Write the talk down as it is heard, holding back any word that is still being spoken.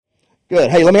Good.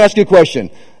 Hey, let me ask you a question.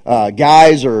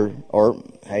 Guys or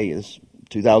hey, it's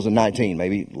 2019.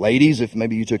 Maybe ladies, if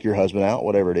maybe you took your husband out,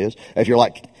 whatever it is. If you're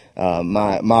like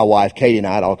my wife, Katie, and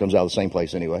I, it all comes out of the same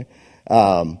place anyway.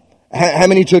 How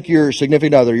many took your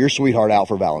significant other, your sweetheart, out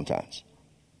for Valentine's?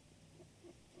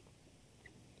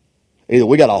 Either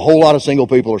we got a whole lot of single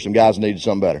people or some guys that needed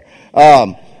something better.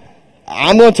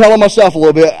 I'm going to tell on myself a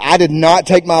little bit. I did not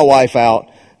take my wife out.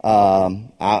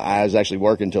 I was actually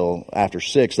working until after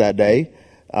 6 that day.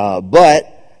 But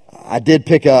I did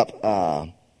pick up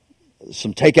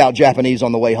some takeout Japanese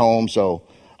on the way home, so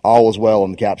all was well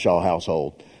in the Capshaw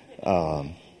household.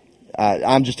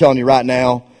 I'm just telling you right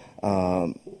now,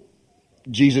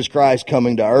 Jesus Christ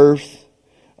coming to earth,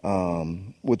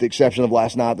 with the exception of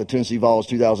last night, the Tennessee Vols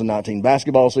 2019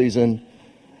 basketball season,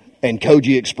 and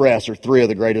Koji Express are 3 of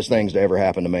the greatest things to ever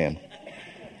happen to man.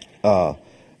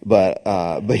 But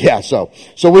yeah, so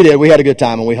we did. We had a good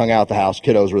time and we hung out at the house.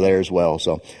 Kiddos were there as well.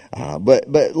 So,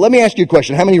 but let me ask you a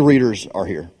question. How many readers are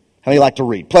here? How many like to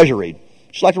read? Pleasure read.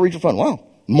 Just like to read for fun. Wow.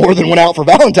 More than went out for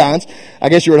Valentine's. I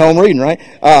guess you were at home reading, right?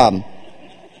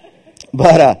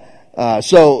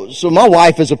 So my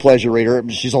wife is a pleasure reader.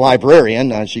 She's a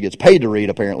librarian. She gets paid to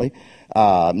read apparently.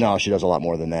 No, she does a lot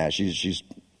more than that. She's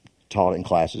taught in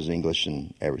classes, English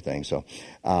and everything. So,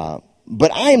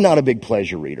 but I am not a big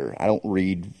pleasure reader. I don't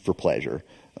read for pleasure.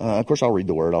 Of course, I'll read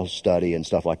the Word. I'll study and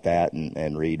stuff like that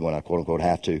and read when I quote-unquote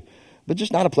have to. But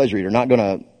just not a pleasure reader.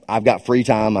 I've got free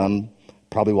time. I'm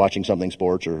probably watching something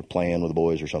sports or playing with the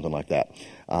boys or something like that.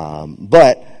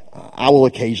 But I will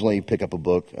occasionally pick up a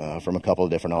book from a couple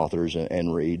of different authors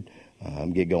and read.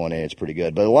 Get going and it's pretty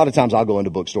good. But a lot of times I'll go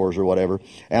into bookstores or whatever,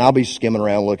 and I'll be skimming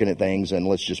around looking at things, and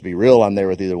let's just be real, I'm there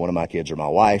with either one of my kids or my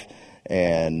wife,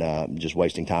 and just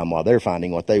wasting time while they're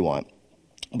finding what they want.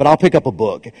 But I'll pick up a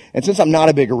book, and since I'm not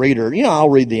a big reader,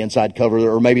 I'll read the inside cover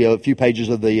or maybe a few pages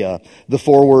of the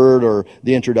foreword or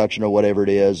the introduction or whatever it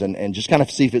is, and just kind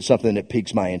of see if it's something that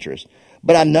piques my interest.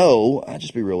 But I'll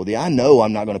just be real with you, I know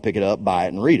I'm not going to pick it up, buy it,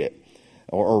 and read it.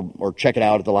 Or check it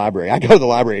out at the library. I go to the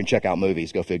library and check out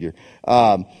movies, go figure.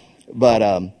 But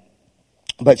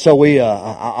so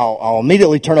I'll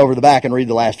immediately turn over the back and read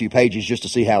the last few pages just to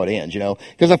see how it ends,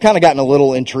 because I've kind of gotten a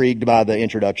little intrigued by the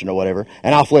introduction or whatever,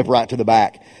 and I'll flip right to the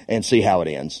back and see how it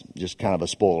ends. Just kind of a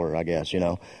spoiler, I guess,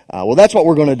 Well, that's what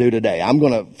we're going to do today. I'm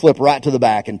going to flip right to the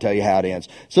back and tell you how it ends.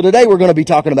 So today we're going to be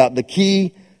talking about the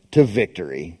key to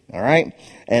victory. All right.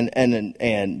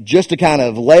 And just to kind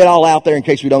of lay it all out there in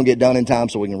case we don't get done in time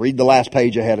so we can read the last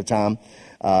page ahead of time.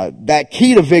 That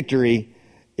key to victory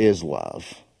is love.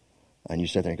 And you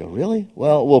sit there and go, really?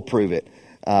 Well, we'll prove it.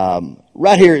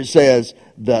 Right here it says,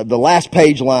 the last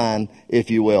page line,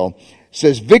 if you will,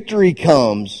 says victory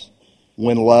comes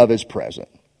when love is present.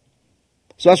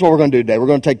 So that's what we're going to do today. We're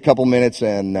going to take a couple minutes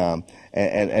and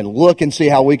look and see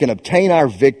how we can obtain our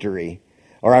victory,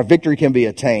 or our victory can be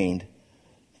attained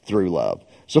through love.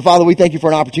 So, Father, we thank you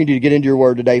for an opportunity to get into your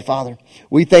word today, Father.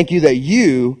 We thank you that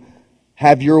you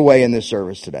have your way in this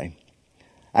service today.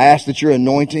 I ask that your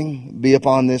anointing be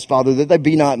upon this, Father, that they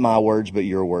be not my words, but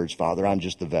your words, Father. I'm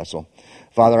just the vessel.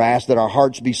 Father, I ask that our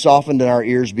hearts be softened and our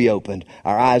ears be opened,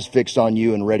 our eyes fixed on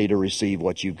you and ready to receive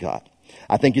what you've got.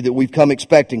 I thank you that we've come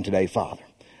expecting today, Father,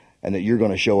 and that you're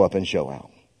going to show up and show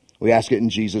out. We ask it in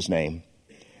Jesus' name.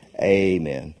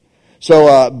 Amen.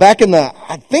 So back in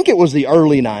I think it was the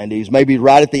early 90s, maybe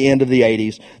right at the end of the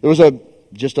 80s, there was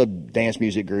just a dance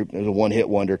music group. There was a one-hit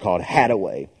wonder called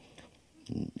Hadaway.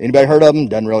 Anybody heard of them?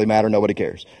 Doesn't really matter. Nobody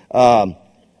cares.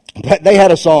 But they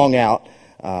had a song out,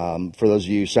 for those of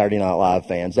you Saturday Night Live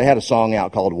fans. They had a song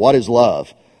out called What Is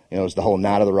Love? It was the whole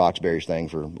Night of the Roxbury's thing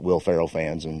for Will Ferrell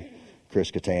fans and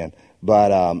Chris Kattan.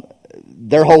 But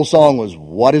their whole song was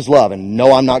What Is Love? And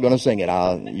no, I'm not going to sing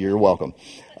it. You're welcome.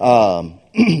 But,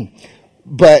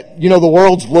 the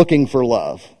world's looking for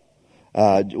love.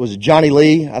 Was it Johnny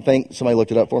Lee? I think somebody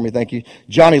looked it up for me. Thank you.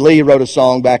 Johnny Lee wrote a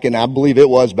song back in the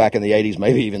 80s,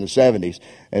 maybe even the 70s.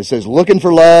 And it says, looking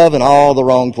for love in all the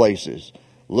wrong places.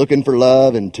 Looking for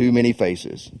love in too many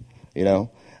faces.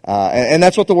 And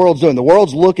that's what the world's doing. The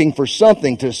world's looking for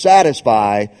something to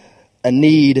satisfy a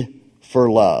need for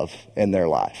love in their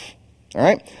life. All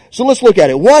right. So let's look at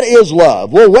it. What is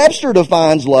love? Well, Webster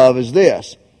defines love as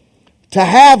this: to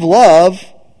have love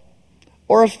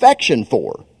or affection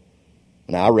for.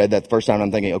 Now, I read that the first time, I'm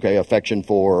thinking, okay, affection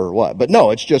for what? But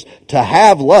no, it's just to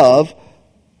have love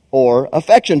or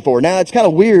affection for. Now, it's kind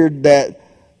of weird that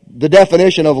the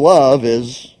definition of love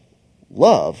is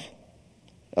love.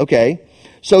 Okay,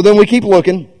 so then we keep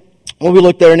looking. When we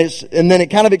look there, and then it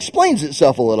kind of explains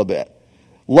itself a little bit.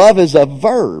 Love is a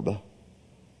verb.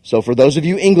 So for those of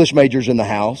you English majors in the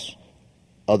house,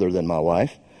 other than my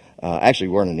wife, Actually,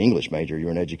 you weren't an English major. You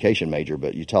were an education major,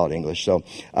 but you taught English. So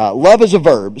love is a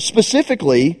verb.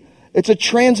 Specifically, it's a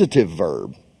transitive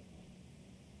verb.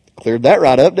 Cleared that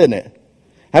right up, didn't it?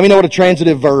 How many know what a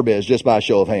transitive verb is, just by a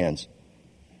show of hands?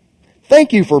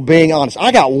 Thank you for being honest.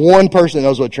 I got one person that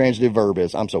knows what a transitive verb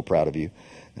is. I'm so proud of you.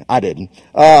 I didn't.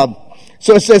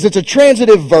 So it says it's a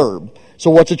transitive verb. So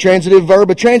what's a transitive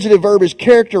verb? A transitive verb is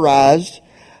characterized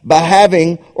by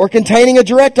having or containing a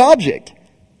direct object.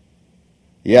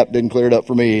 Yep, didn't clear it up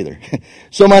for me either.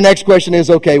 So my next question is,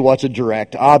 okay, what's a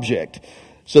direct object?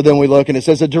 So then we look and it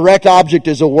says a direct object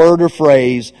is a word or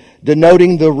phrase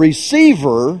denoting the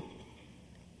receiver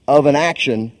of an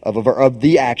action, of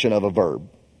the action of a verb.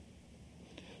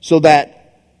 So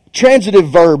that transitive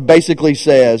verb basically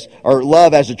says, or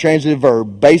love as a transitive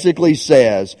verb basically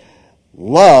says,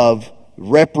 love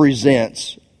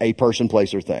represents a person,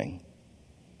 place, or thing.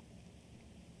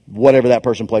 Whatever that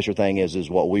person, place, or thing is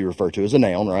what we refer to as a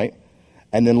noun, right?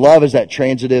 And then love is that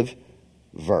transitive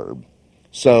verb.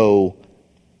 So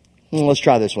let's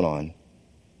try this one on.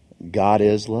 God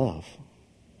is love.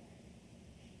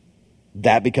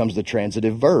 That becomes the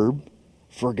transitive verb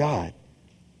for God.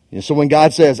 So when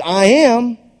God says, I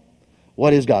am,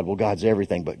 what is God? Well, God's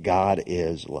everything, but God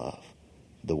is love.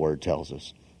 The Word tells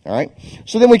us. All right?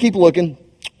 So then we keep looking.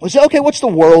 We say, okay, what's the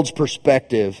world's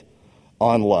perspective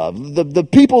on love? The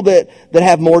people that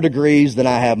have more degrees than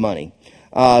I have money.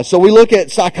 So we look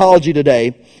at psychology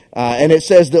today, and it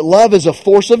says that love is a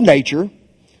force of nature.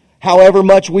 However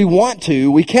much we want to,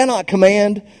 we cannot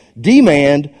command,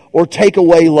 demand, or take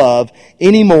away love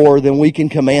any more than we can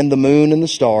command the moon and the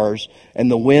stars and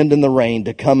the wind and the rain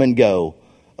to come and go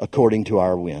according to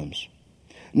our whims.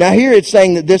 Now here it's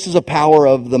saying that this is a power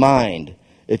of the mind,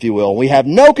 if you will. We have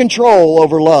no control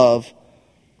over love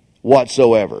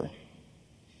whatsoever.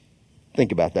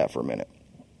 Think about that for a minute.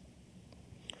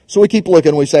 So we keep looking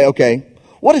and we say, okay,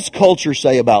 what does culture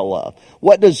say about love?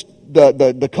 What does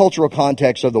the cultural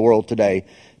context of the world today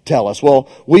tell us? Well,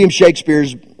 William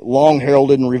Shakespeare's long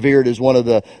heralded and revered as one of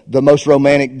the most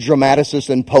romantic dramaticists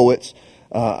and poets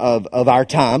of our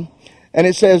time. And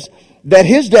it says that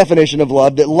his definition of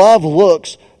love, that love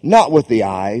looks not with the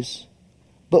eyes,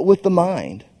 but with the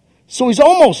mind. So he's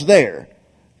almost there.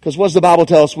 Because what does the Bible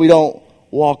tell us? We don't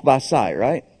walk by sight,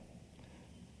 right?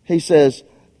 He says,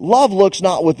 love looks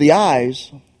not with the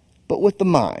eyes, but with the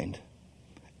mind.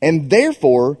 And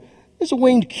therefore, is a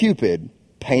winged Cupid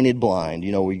painted blind.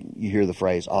 You know, you hear the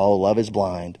phrase, oh, love is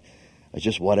blind. It's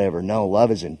just whatever. No,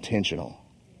 love is intentional.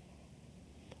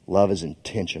 Love is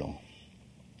intentional.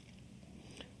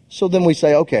 So then we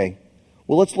say, okay,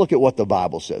 well, let's look at what the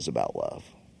Bible says about love.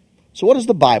 So what does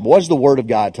the Bible, what does the Word of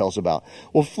God tell us about?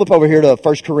 We'll flip over here to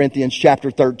 1 Corinthians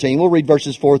chapter 13. We'll read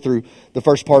verses 4 through the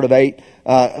first part of 8.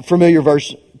 Familiar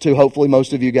verse to hopefully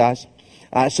most of you guys.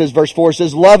 It says, verse 4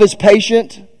 says, love is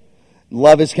patient,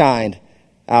 love is kind.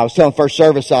 I was telling first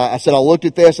service, I said, I looked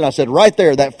at this and I said, right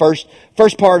there, that first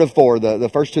part of 4, the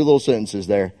first 2 little sentences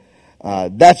there,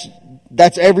 that's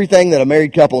everything that a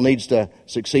married couple needs to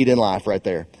succeed in life right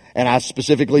there. And I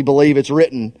specifically believe it's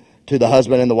written to the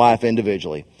husband and the wife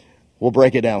individually. We'll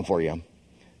break it down for you.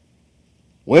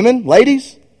 Women,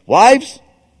 ladies, wives,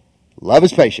 love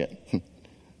is patient.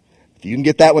 If you can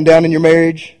get that one down in your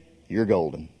marriage, you're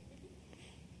golden.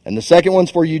 And the second one's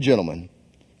for you gentlemen.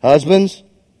 Husbands,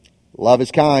 love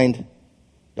is kind.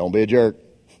 Don't be a jerk.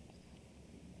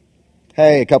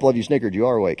 Hey, a couple of you snickered. You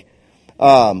are awake.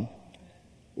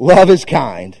 Love is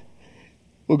kind.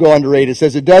 We'll go on to read. It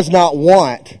says it does not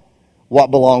want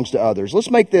what belongs to others. Let's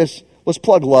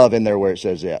plug love in there where it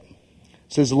says it.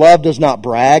 It says love does not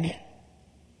brag.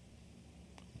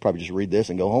 Probably just read this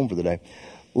and go home for the day.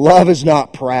 Love is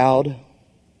not proud.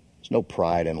 There's no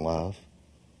pride in love.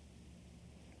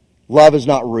 Love is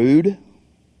not rude.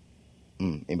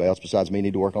 Anybody else besides me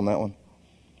need to work on that one?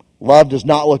 Love does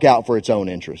not look out for its own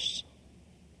interests.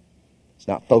 It's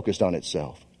not focused on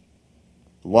itself.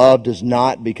 Love does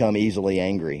not become easily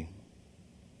angry.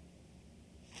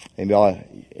 Any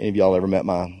of y'all ever met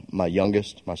my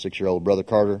youngest, my 6-year-old brother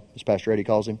Carter, as Pastor Eddie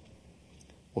calls him?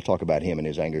 We'll talk about him and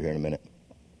his anger here in a minute.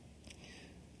 It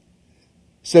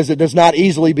says it does not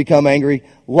easily become angry.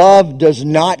 Love does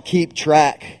not keep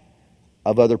track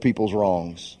of other people's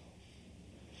wrongs.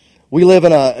 We live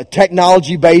in a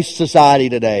technology-based society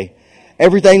today.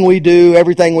 Everything we do,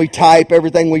 everything we type,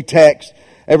 everything we text,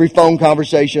 every phone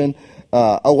conversation,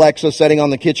 Alexa setting on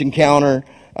the kitchen counter,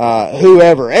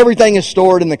 whoever, everything is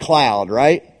stored in the cloud,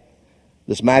 right?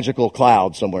 This magical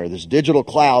cloud somewhere, this digital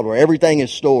cloud where everything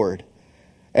is stored.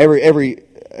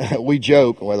 We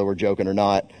joke, whether we're joking or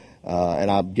not,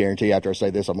 and I guarantee after I say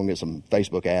this, I'm going to get some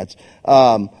Facebook ads.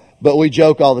 But we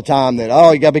joke all the time that,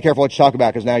 you got to be careful what you talk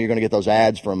about because now you're going to get those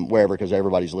ads from wherever because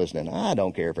everybody's listening. I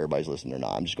don't care if everybody's listening or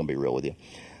not. I'm just going to be real with you.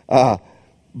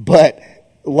 But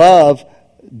love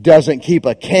doesn't keep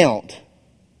account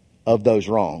of those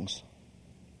wrongs.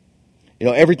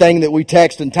 Everything that we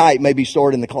text and type may be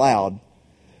stored in the cloud,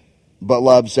 but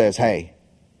love says, hey,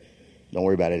 don't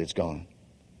worry about it. It's gone.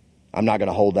 I'm not going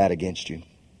to hold that against you.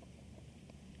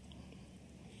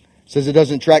 It says it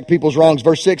doesn't track people's wrongs.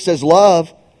 Verse 6 says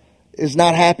love is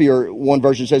not happy, or one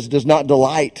version says it does not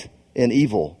delight in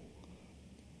evil,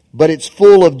 but it's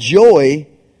full of joy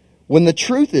when the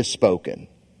truth is spoken.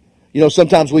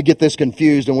 Sometimes we get this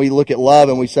confused and we look at love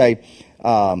and we say,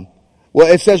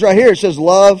 it says right here, it says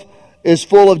love is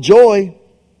full of joy.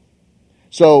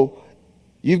 So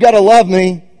you've got to love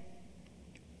me.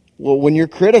 Well, when you're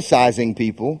criticizing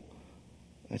people,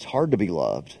 it's hard to be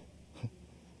loved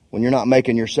when you're not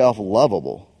making yourself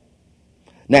lovable.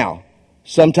 Now,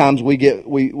 sometimes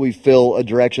we feel a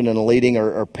direction and a leading,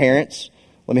 or parents.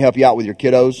 Let me help you out with your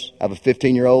kiddos. I have a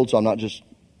 15-year-old, so I'm not just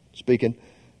speaking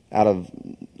out of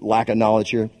lack of knowledge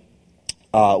here.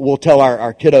 We'll tell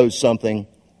our kiddos something.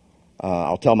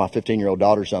 I'll tell my 15-year-old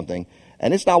daughter something,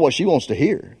 and it's not what she wants to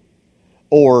hear.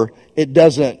 Or it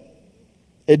doesn't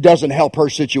help her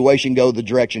situation go the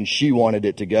direction she wanted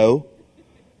it to go.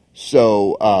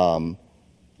 So,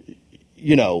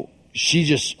 she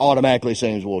just automatically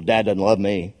assumes, well, Dad doesn't love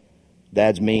me.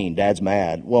 Dad's mean. Dad's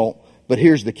mad. Well, but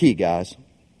here's the key, guys.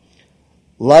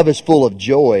 Love is full of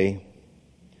joy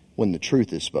when the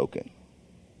truth is spoken.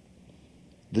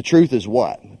 The truth is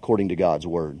what? According to God's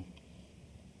word.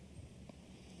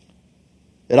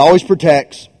 It always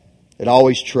protects. It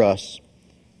always trusts.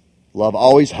 Love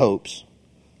always hopes.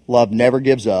 Love never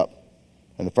gives up.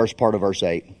 And the first part of verse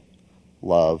 8,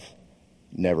 love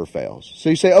never fails. So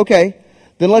you say, okay,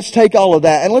 then let's take all of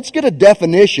that and let's get a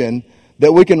definition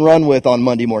that we can run with on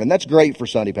Monday morning. That's great for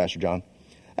Sunday, Pastor John.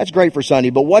 That's great for Sunday.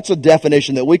 But what's a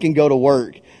definition that we can go to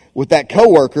work with that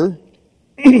coworker?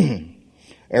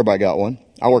 Everybody got one.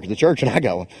 I work at the church and I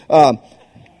got one.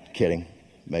 Kidding,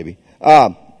 maybe.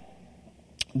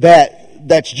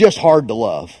 That's just hard to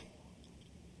love.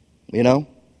 Let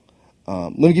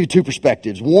me give you two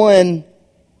perspectives. One,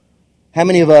 how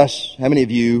many of us, how many of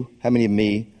you, how many of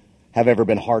me have ever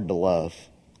been hard to love?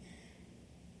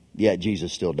 Yet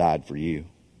Jesus still died for you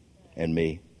and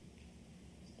me.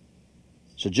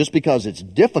 So just because it's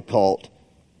difficult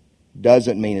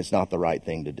doesn't mean it's not the right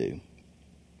thing to do.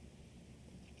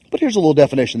 But here's a little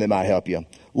definition that might help you.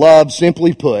 Love,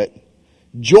 simply put,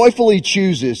 joyfully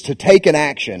chooses to take an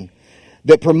action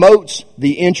that promotes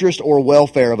the interest or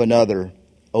welfare of another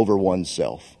over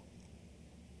oneself.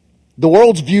 The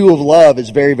world's view of love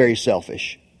is very, very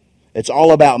selfish. It's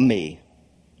all about me.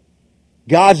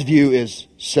 God's view is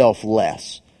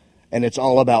selfless, and it's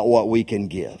all about what we can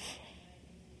give.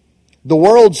 The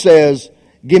world says,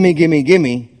 gimme, gimme,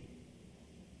 gimme.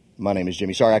 My name is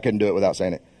Jimmy. Sorry, I couldn't do it without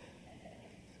saying it.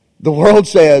 The world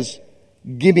says,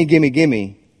 gimme, gimme,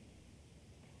 gimme.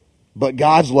 But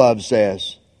God's love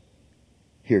says,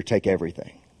 here, take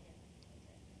everything.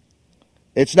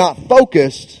 It's not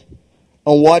focused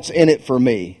on what's in it for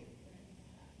me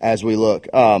as we look.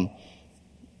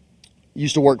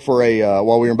 Used to work for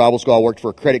while we were in Bible school, I worked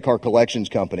for a credit card collections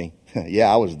company.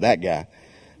 Yeah, I was that guy.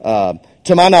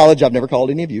 To my knowledge, I've never called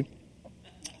any of you.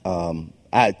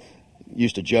 I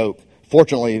used to joke.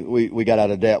 Fortunately, we got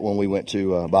out of debt when we went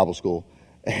to Bible school.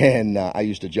 And I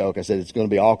used to joke. I said, it's going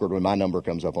to be awkward when my number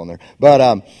comes up on there.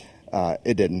 But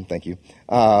it didn't. Thank you.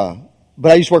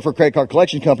 But I used to work for a credit card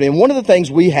collection company. And one of the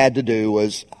things we had to do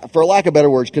was, for lack of better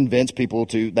words, convince people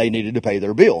they needed to pay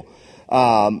their bill.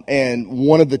 And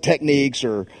one of the techniques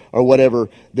or whatever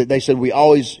that they said we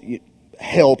always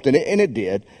helped, and it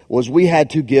did, was we had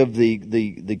to give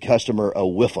the customer a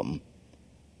whiffum,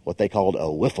 what they called a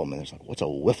whiffum. And it's like, what's a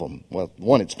whiffum? Well,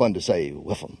 one, it's fun to say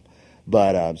whiffum.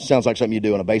 But sounds like something you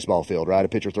do on a baseball field, right? A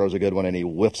pitcher throws a good one and he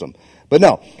whiffs them. But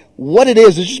no, what it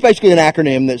is just basically an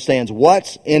acronym that stands,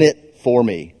 what's in it for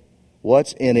me?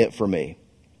 What's in it for me?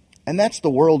 And that's the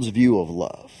world's view of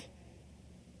love.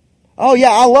 Oh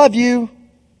yeah, I love you.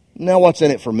 Now what's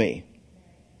in it for me?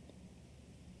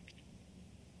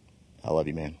 I love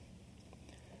you, man.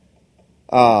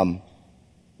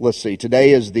 Let's see.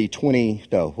 Today is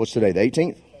what's today? The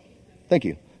 18th? Thank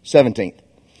you. 17th.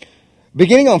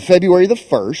 Beginning on February the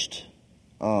 1st,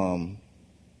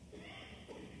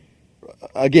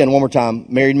 again, one more time,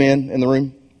 married men in the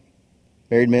room?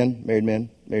 Married men, married men,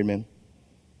 married men.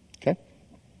 Okay?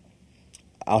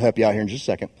 I'll help you out here in just a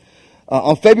second.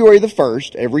 On February the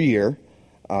 1st, every year,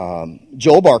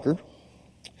 Joel Barker,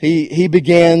 he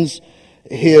begins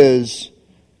his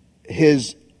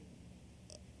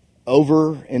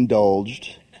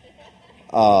overindulged,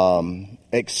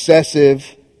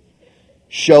 excessive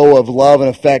show of love and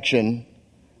affection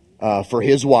for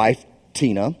his wife,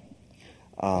 Tina,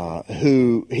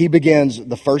 who he begins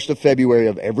the 1st of February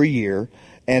of every year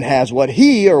and has what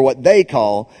they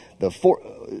call the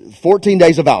 14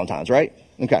 days of Valentine's, right?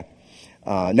 Okay.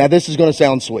 Now this is going to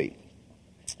sound sweet.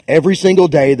 Every single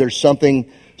day there's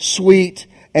something sweet,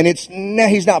 and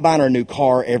he's not buying her a new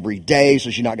car every day, so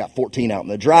she's not got 14 out in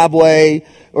the driveway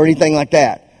or anything like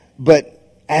that. But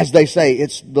as they say,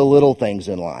 it's the little things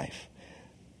in life.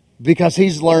 Because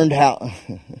he's learned how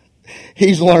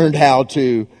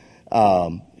to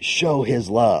show his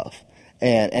love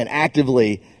and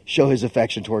actively show his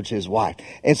affection towards his wife.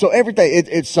 And so everything,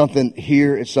 it's something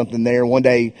here, it's something there. One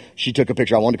day she took a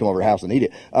picture. I wanted to come over to her house and eat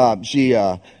it.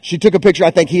 She took a picture.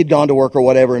 I think he had gone to work or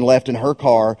whatever and left in her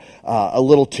car a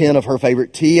little tin of her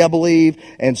favorite tea, I believe,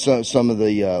 and some of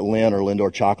the Lin or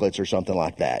Lindor chocolates or something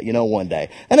like that, one day.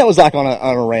 And that was like on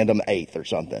a random 8th or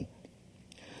something.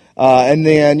 And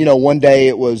then, one day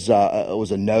it was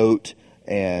a note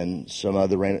and some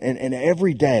other random, and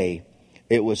every day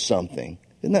it was something.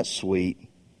 Isn't that sweet?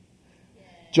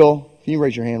 Joel, can you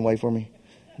raise your hand, wave for me?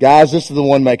 Guys, this is the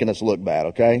one making us look bad,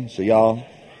 okay? So y'all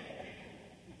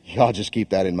just keep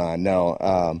that in mind.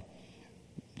 No,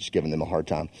 just giving them a hard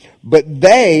time. But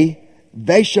they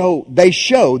show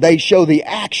the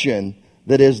action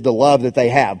that is the love that they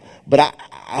have. But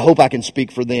I hope I can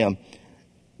speak for them.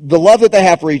 The love that they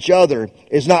have for each other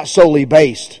is not solely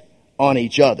based on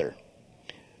each other.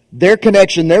 Their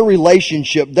connection, their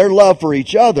relationship, their love for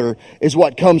each other is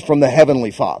what comes from the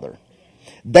Heavenly Father.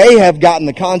 They have gotten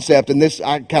the concept, and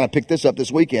I kind of picked this up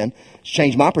this weekend. It's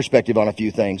changed my perspective on a few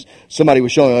things. Somebody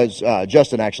was showing us,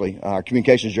 Justin actually, our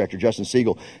communications director, Justin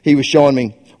Siegel. He was showing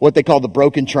me what they call the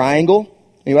broken triangle.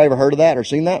 Anybody ever heard of that or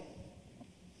seen that?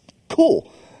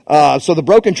 Cool. So the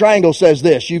broken triangle says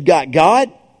this: you've got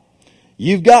God,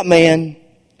 you've got man,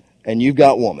 and you've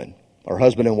got woman, or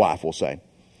husband and wife, we'll say.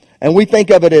 And we think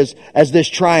of it as this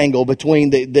triangle between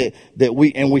that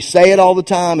we say it all the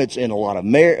time. It's in a lot of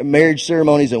marriage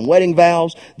ceremonies and wedding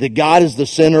vows that God is the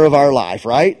center of our life,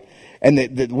 right? And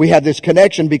that we have this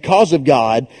connection because of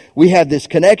God. We have this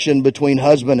connection between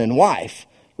husband and wife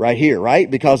right here, right?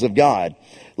 Because of God.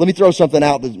 Let me throw something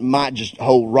out that might just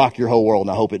rock your whole world,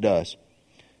 and I hope it does.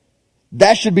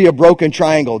 That should be a broken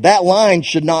triangle. That line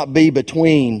should not be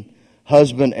between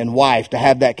husband and wife to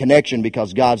have that connection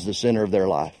because God's the center of their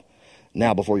life.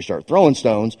 Now, before you start throwing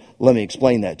stones, let me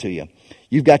explain that to you.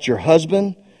 You've got your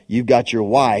husband, you've got your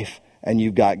wife, and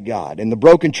you've got God. And the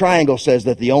broken triangle says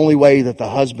that the only way that the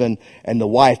husband and the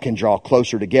wife can draw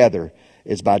closer together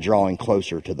is by drawing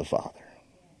closer to the Father.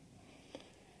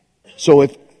 So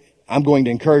I'm going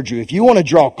to encourage you, if you want to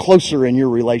draw closer in your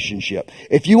relationship,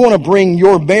 if you want to bring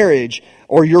your marriage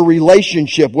or your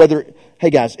relationship, hey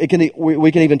guys,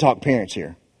 we can even talk parents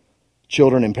here,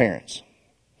 children and parents.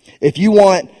 If you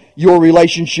want your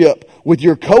relationship with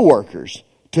your coworkers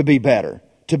to be better,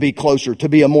 to be closer, to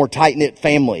be a more tight-knit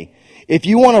family. If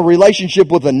you want a relationship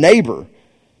with a neighbor,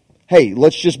 hey,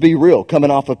 let's just be real, coming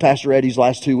off of Pastor Eddie's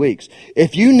last 2 weeks.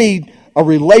 If you need a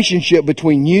relationship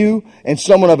between you and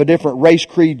someone of a different race,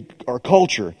 creed, or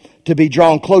culture to be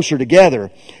drawn closer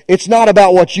together, it's not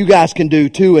about what you guys can do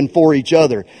to and for each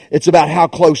other. It's about how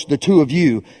close the two of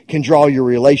you can draw your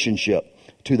relationship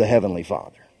to the Heavenly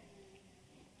Father.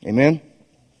 Amen?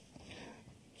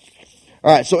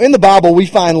 All right, so in the Bible, we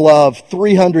find love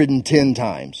 310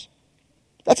 times.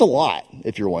 That's a lot,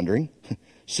 if you're wondering.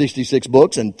 66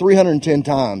 books, and 310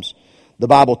 times the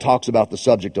Bible talks about the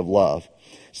subject of love.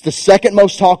 It's the second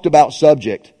most talked about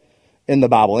subject in the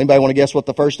Bible. Anybody want to guess what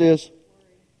the first is?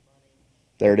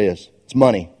 There it is. It's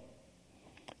money.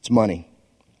 It's money.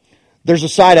 There's a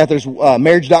site out there,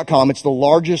 marriage.com. It's the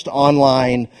largest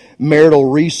online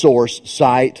marital resource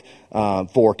site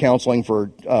for counseling,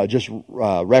 for just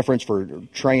reference, for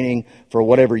training, for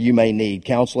whatever you may need,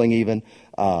 counseling even.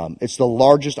 It's the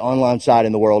largest online site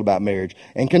in the world about marriage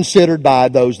and considered by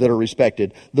those that are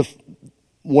respected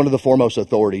one of the foremost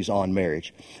authorities on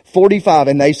marriage. 45,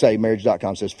 and they say,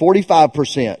 marriage.com says,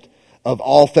 45% of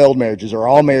all failed marriages or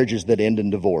all marriages that end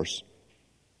in divorce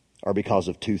are because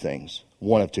of two things.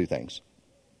 One of two things: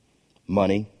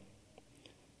 money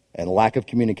and lack of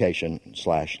communication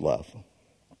 / love.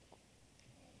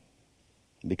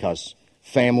 Because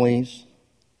families,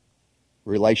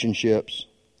 relationships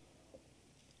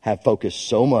have focused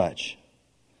so much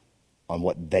on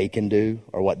what they can do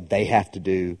or what they have to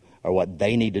do or what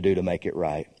they need to do to make it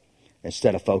right,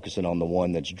 instead of focusing on the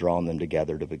one that's drawn them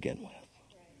together to begin with.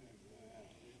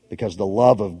 Because the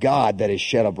love of God that is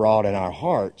shed abroad in our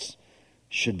hearts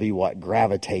should be what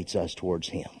gravitates us towards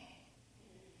Him.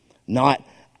 Not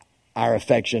our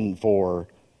affection for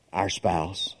our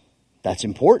spouse. That's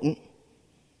important.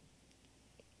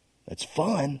 That's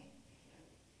fun.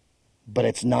 But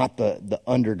it's not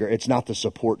it's not the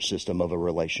support system of a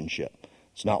relationship.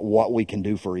 It's not what we can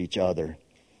do for each other.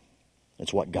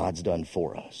 It's what God's done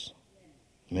for us.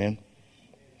 Amen?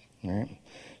 All right.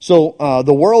 So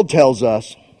the world tells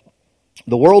us,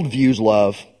 the world views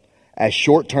love as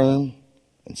short-term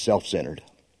and self-centered.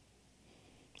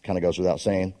 Kind of goes without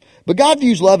saying. But God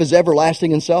views love as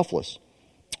everlasting and selfless.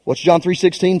 What's John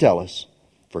 3:16 tell us?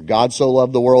 For God so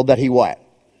loved the world that He what?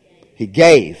 He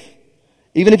gave.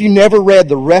 Even if you never read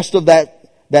the rest of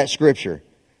that scripture,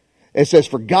 it says,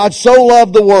 for God so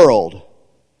loved the world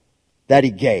that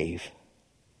He gave.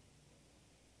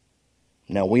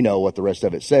 Now we know what the rest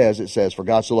of it says. It says, for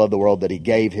God so loved the world that He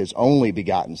gave His only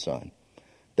begotten Son,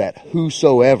 that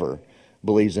whosoever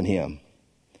believes in Him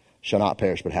shall not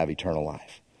perish but have eternal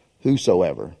life.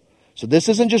 Whosoever. So this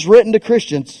isn't just written to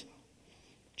Christians.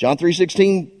 John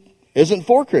 3:16 isn't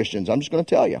for Christians. I'm just going to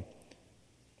tell you.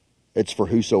 It's for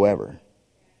whosoever.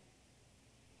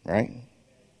 Right?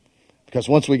 Because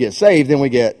once we get saved, then we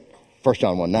get 1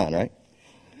 John 1:9, right?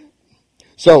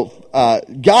 So,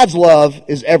 God's love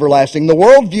is everlasting. The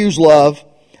world views love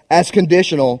as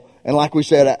conditional, and like we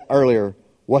said earlier,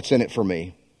 what's in it for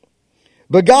me?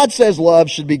 But God says love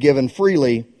should be given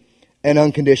freely and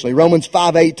unconditionally. Romans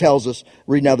 5:8 tells us,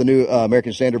 reading now the New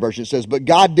American Standard Version, it says, but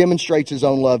God demonstrates His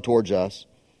own love towards us.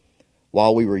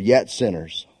 While we were yet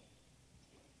sinners,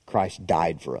 Christ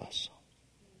died for us.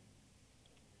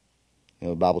 You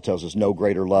know, the Bible tells us, no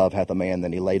greater love hath a man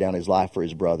than he lay down his life for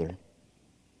his brother.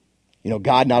 You know,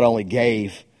 God not only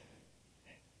gave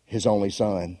His only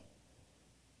Son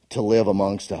to live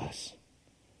amongst us,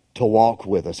 to walk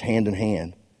with us hand in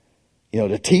hand, you know,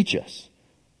 to teach us,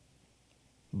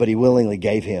 but He willingly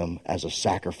gave Him as a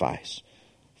sacrifice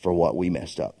for what we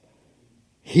messed up.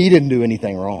 He didn't do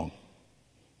anything wrong.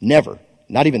 Never.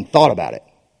 Not even thought about it.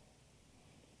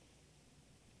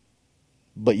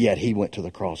 But yet He went to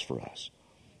the cross for us.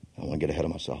 I don't want to get ahead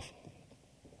of myself.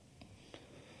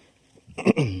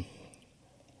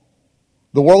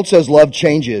 The world says love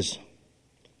changes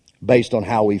based on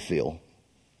how we feel.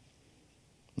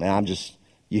 Now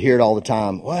you hear it all the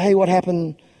time. Well, hey, what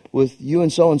happened with you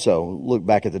and so-and-so? Look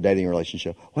back at the dating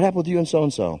relationship. What happened with you and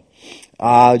so-and-so?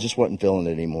 I just wasn't feeling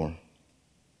it anymore.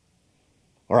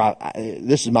 Or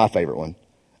this is my favorite one.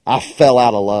 I fell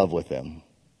out of love with them.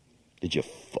 Did you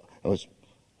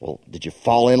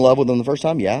fall in love with them the first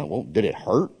time? Yeah. Well, did it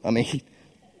hurt? I mean,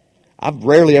 I've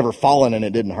rarely ever fallen and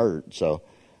it didn't hurt. So,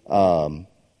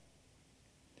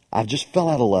 I just fell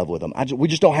out of love with them. We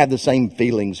just don't have the same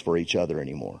feelings for each other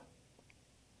anymore.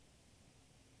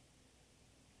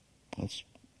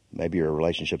 Maybe your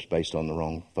relationship's based on the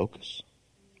wrong focus.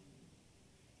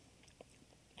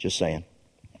 Just saying.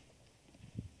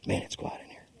 Man, it's quiet in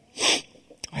here.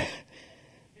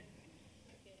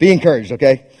 Be encouraged,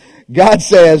 okay? God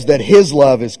says that His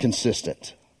love is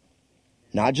consistent.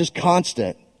 Not just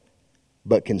constant,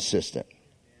 but consistent.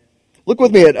 Look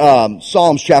with me at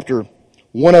Psalms chapter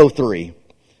 103.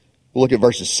 We'll look at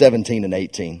verses 17 and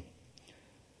 18. It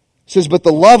says, but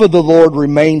the love of the Lord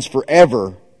remains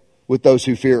forever with those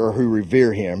who fear or who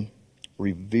revere Him.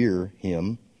 Revere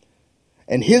Him.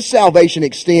 And His salvation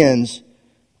extends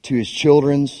to His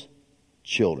children's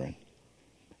children.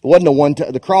 It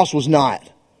wasn't the cross was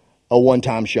not a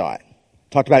one-time shot.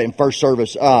 Talked about it in first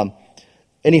service.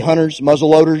 Any hunters,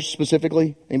 muzzleloaders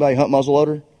specifically? Anybody hunt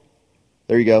muzzleloader?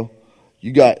 There you go.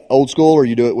 You got old school, or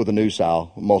you do it with a new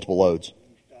style, multiple loads?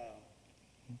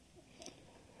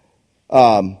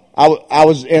 I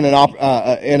was in an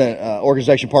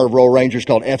organization part of Royal Rangers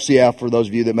called FCF. For those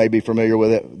of you that may be familiar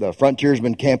with it, the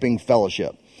Frontiersman Camping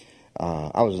Fellowship.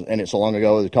 I was in it so long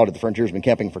ago, they called it the Frontiersman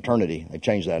Camping Fraternity. They've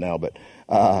changed that now, but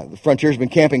the Frontiersman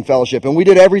Camping Fellowship, and we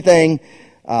did everything,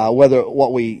 whether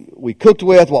what we cooked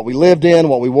with, what we lived in,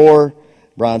 what we wore.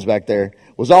 Brian's back there.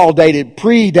 Was all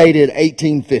predated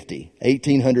 1850.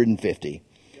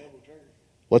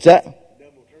 What's that?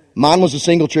 Mine was a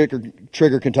single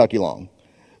trigger Kentucky long.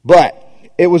 But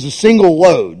it was a single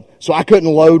load, so I couldn't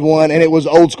load one, and it was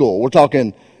old school. We're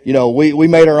talking, we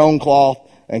made our own cloth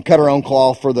and cut our own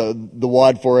cloth for the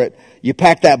wad for it. You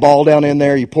pack that ball down in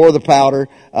there, you pour the powder.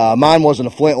 Mine wasn't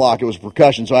a flintlock, it was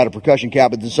percussion, so I had a percussion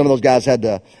cap, but then some of those guys had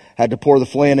to pour the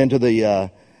flint into the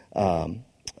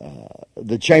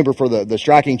chamber for the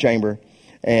striking chamber,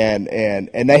 and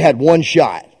they had one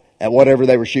shot at whatever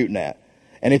they were shooting at.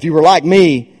 And if you were like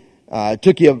me, it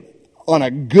took you, on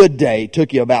a good day,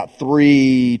 took you about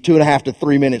 2.5 to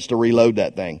 3 minutes to reload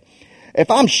that thing. If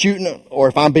I'm shooting or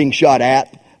if I'm being shot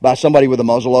at by somebody with a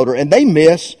muzzle loader and they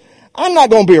miss, I'm not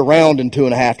going to be around in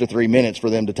 2.5 to 3 minutes for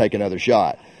them to take another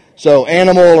shot. So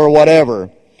animal or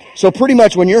whatever. So pretty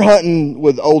much when you're hunting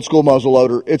with old school muzzle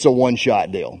loader, it's a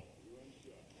one-shot deal.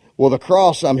 Well, the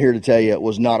cross, I'm here to tell you,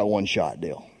 was not a one-shot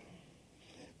deal.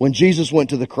 When Jesus went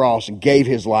to the cross and gave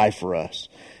his life for us,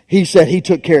 he said he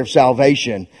took care of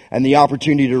salvation and the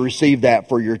opportunity to receive that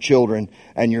for your children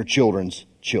and your children's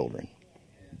children.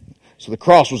 So the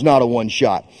cross was not a one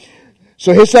shot.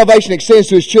 So his salvation extends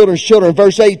to his children's children.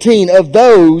 Verse 18, of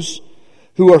those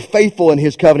who are faithful in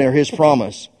his covenant or his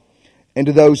promise, and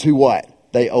to those who what?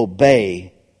 They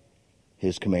obey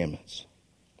his commandments.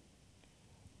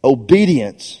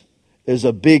 Obedience is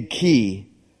a big key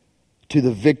to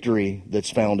the victory that's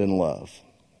found in love.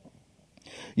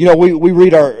 You know, we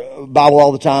read our Bible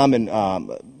all the time, and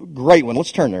great one.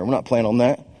 Let's turn there. We're not planning on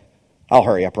that. I'll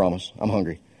hurry, I promise. I'm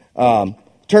hungry.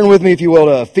 Turn with me, if you will,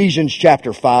 to Ephesians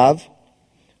chapter 5,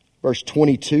 verse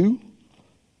 22.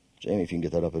 Jamie, if you can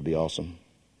get that up, it'd be awesome.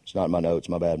 It's not in my notes.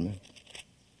 My bad, man.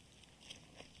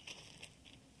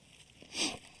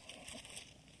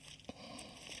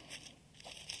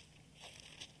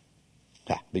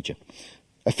 Beat you.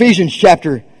 Ephesians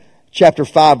chapter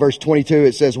 5, verse 22,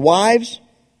 it says, wives,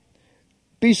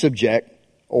 be subject,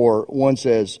 or one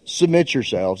says, submit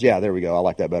yourselves. Yeah, there we go. I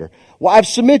like that better. Wives,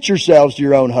 submit yourselves to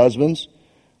your own husbands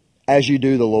as you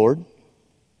do the Lord.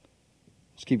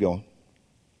 Let's keep going.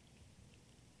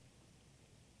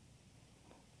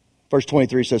 Verse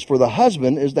 23 says, for the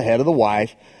husband is the head of the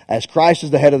wife, as Christ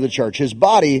is the head of the church, his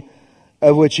body,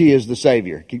 of which he is the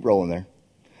Savior. Keep rolling there.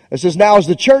 It says, now as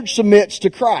the church submits to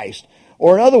Christ,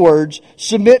 or in other words,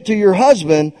 submit to your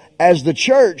husband as the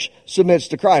church submits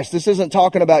to Christ. This isn't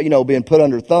talking about, being put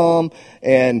under thumb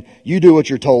and you do what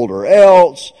you're told or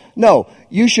else. No,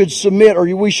 you should submit, or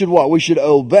we should what? We should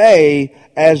obey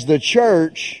as the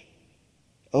church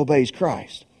obeys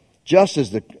Christ.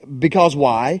 Because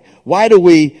why? Why do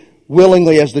we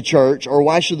willingly as the church, or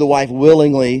why should the wife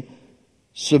willingly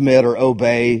submit or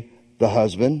obey the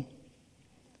husband?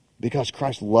 Because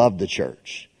Christ loved the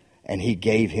church and he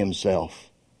gave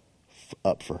himself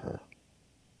up for her.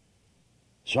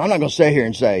 So I'm not going to sit here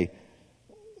and say,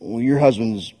 well, your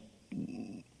husband's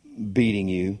beating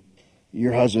you,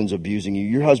 your husband's abusing you,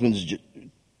 your husband's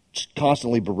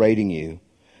constantly berating you,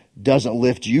 doesn't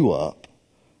lift you up.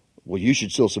 Well, you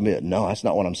should still submit. No, that's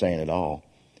not what I'm saying at all.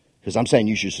 Because I'm saying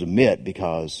you should submit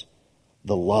because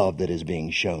the love that is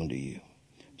being shown to you.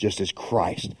 Just as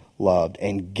Christ loved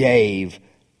and gave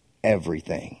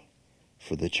everything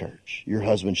for the church. Your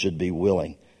husband should be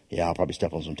willing. Yeah, I'll probably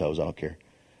step on some toes. I don't care.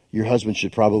 Your husband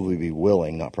should probably be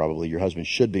willing, not probably, your husband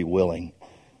should be willing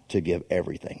to give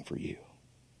everything for you.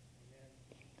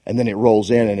 And then it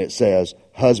rolls in and it says,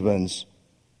 husbands,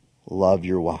 love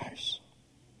your wives,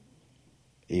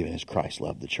 even as Christ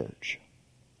loved the church.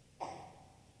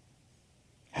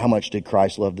 How much did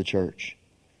Christ love the church?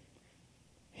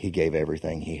 He gave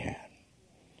everything he had.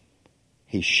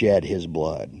 He shed his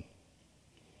blood.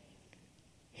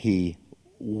 He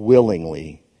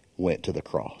willingly went to the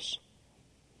cross.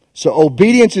 So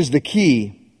obedience is the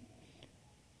key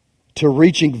to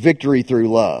reaching victory through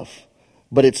love,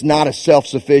 but it's not a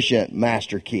self-sufficient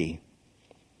master key.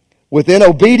 Within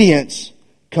obedience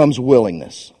comes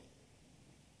willingness.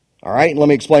 All right, let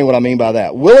me explain what I mean by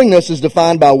that. Willingness is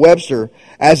defined by Webster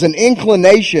as an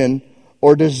inclination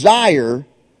or desire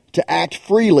to act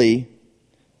freely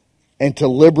and to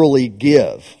liberally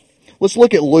give. Let's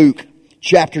look at Luke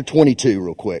chapter 22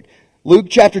 real quick. Luke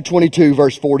chapter 22,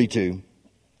 verse 42.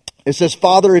 It says,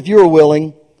 Father, if you are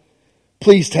willing,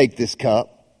 please take this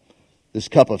cup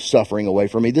of suffering away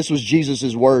from me. This was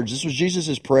Jesus' words. This was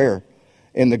Jesus' prayer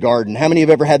in the garden. How many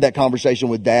have ever had that conversation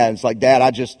with Dad? It's like,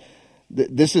 Dad,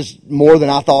 this is more than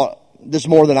I thought, this is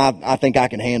more than I think I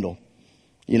can handle.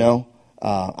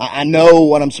 I know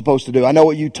what I'm supposed to do. I know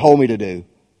what you told me to do.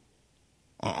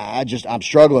 I'm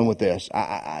struggling with this.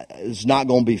 It's not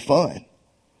going to be fun.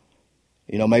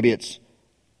 Maybe it's,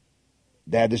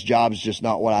 Dad, this job is just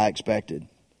not what I expected.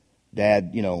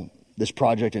 Dad, this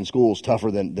project in school is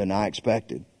tougher than I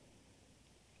expected.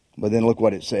 But then look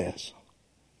what it says.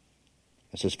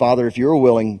 It says, Father, if you're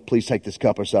willing, please take this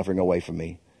cup of suffering away from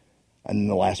me. And then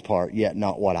the last part, yet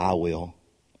not what I will,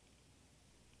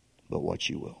 but what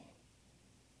you will.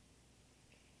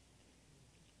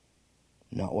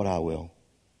 Not what I will,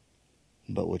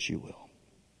 but what you will.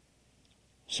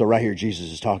 So right here,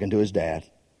 Jesus is talking to his dad.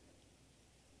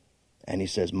 And he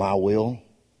says, my will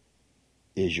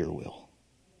is your will.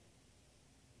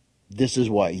 This is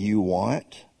what you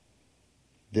want.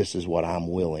 This is what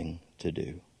I'm willing to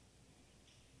do.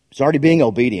 It's already being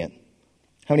obedient.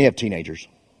 How many have teenagers?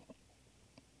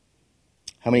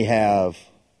 How many have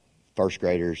first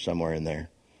graders somewhere in there?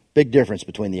 Big difference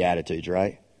between the attitudes,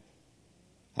 right?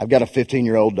 I've got a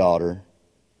 15-year-old daughter.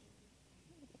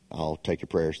 I'll take your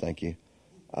prayers, thank you.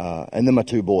 And then my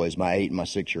two boys, my 8 and my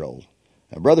 6-year-old.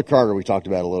 Now, Brother Carter, we talked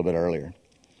about a little bit earlier.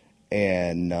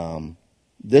 And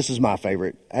this is my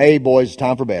favorite. Hey, boys, it's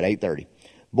time for bed, 8:30.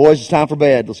 Boys, it's time for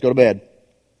bed. Let's go to bed.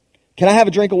 Can I have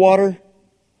a drink of water?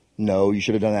 No, you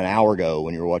should have done that an hour ago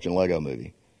when you were watching Lego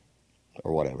Movie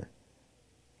or whatever.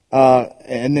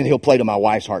 And then he'll play to my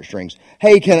wife's heartstrings.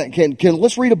 Hey, can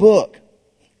let's read a book?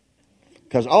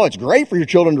 Because, it's great for your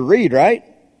children to read, right?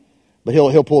 But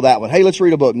he'll pull that one. Hey, let's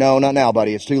read a book. No, not now,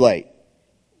 buddy. It's too late.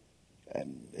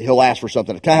 He'll ask for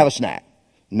something. Can I have a snack?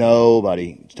 No,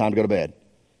 buddy. It's time to go to bed.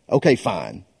 Okay,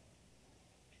 fine.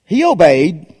 He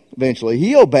obeyed eventually.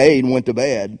 He obeyed and went to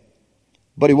bed.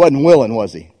 But he wasn't willing,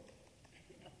 was he?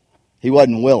 He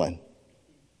wasn't willing.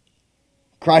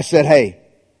 Christ said, hey,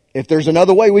 if there's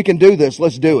another way we can do this,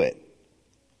 let's do it.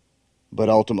 But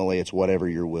ultimately, it's whatever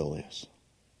your will is.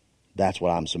 That's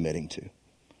what I'm submitting to.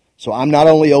 So I'm not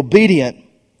only obedient,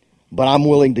 but I'm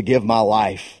willing to give my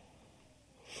life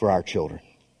for our children.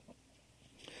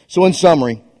 So in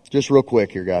summary, just real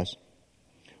quick here, guys.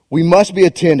 We must be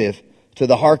attentive to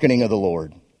the hearkening of the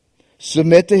Lord.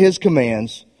 Submit to His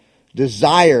commands.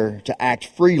 Desire to act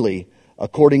freely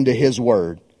according to His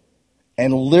word.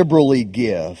 And liberally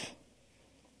give.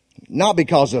 Not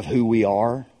because of who we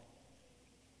are,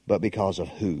 but because of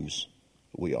whose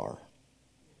we are.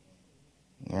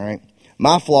 All right.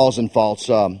 My flaws and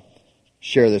faults,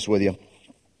 share this with you.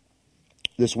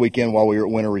 This weekend while we were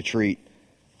at winter retreat,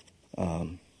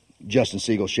 Justin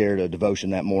Siegel shared a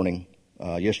devotion that morning,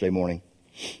 yesterday morning.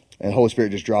 And the Holy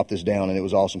Spirit just dropped this down, and it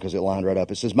was awesome because it lined right up.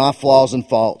 It says, my flaws and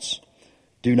faults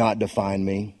do not define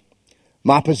me.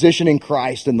 My position in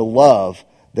Christ and the love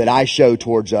that I show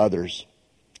towards others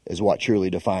is what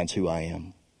truly defines who I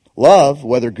am. Love,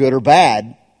 whether good or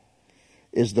bad,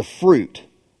 is the fruit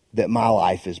that my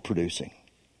life is producing.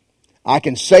 I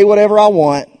can say whatever I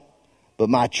want, but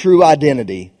my true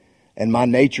identity and my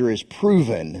nature is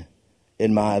proven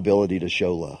in my ability to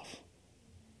show love.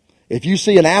 If you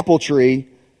see an apple tree,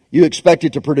 you expect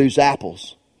it to produce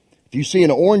apples. If you see an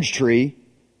orange tree,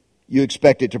 you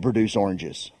expect it to produce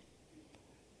oranges.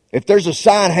 If there's a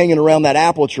sign hanging around that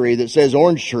apple tree that says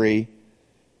orange tree,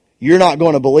 you're not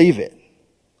going to believe it.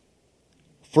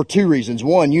 For two reasons.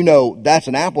 One, you know that's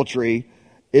an apple tree.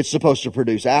 It's supposed to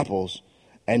produce apples.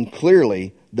 And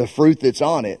clearly, the fruit that's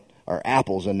on it are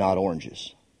apples and not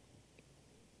oranges.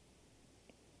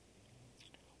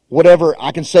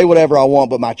 I can say whatever I want,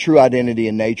 but my true identity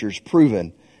and nature is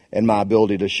proven in my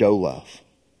ability to show love.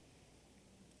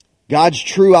 God's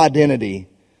true identity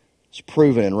is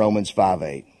proven in Romans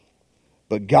 5:8.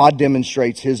 But God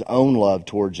demonstrates His own love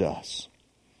towards us.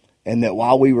 And that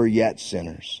while we were yet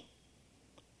sinners,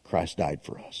 Christ died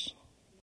for us.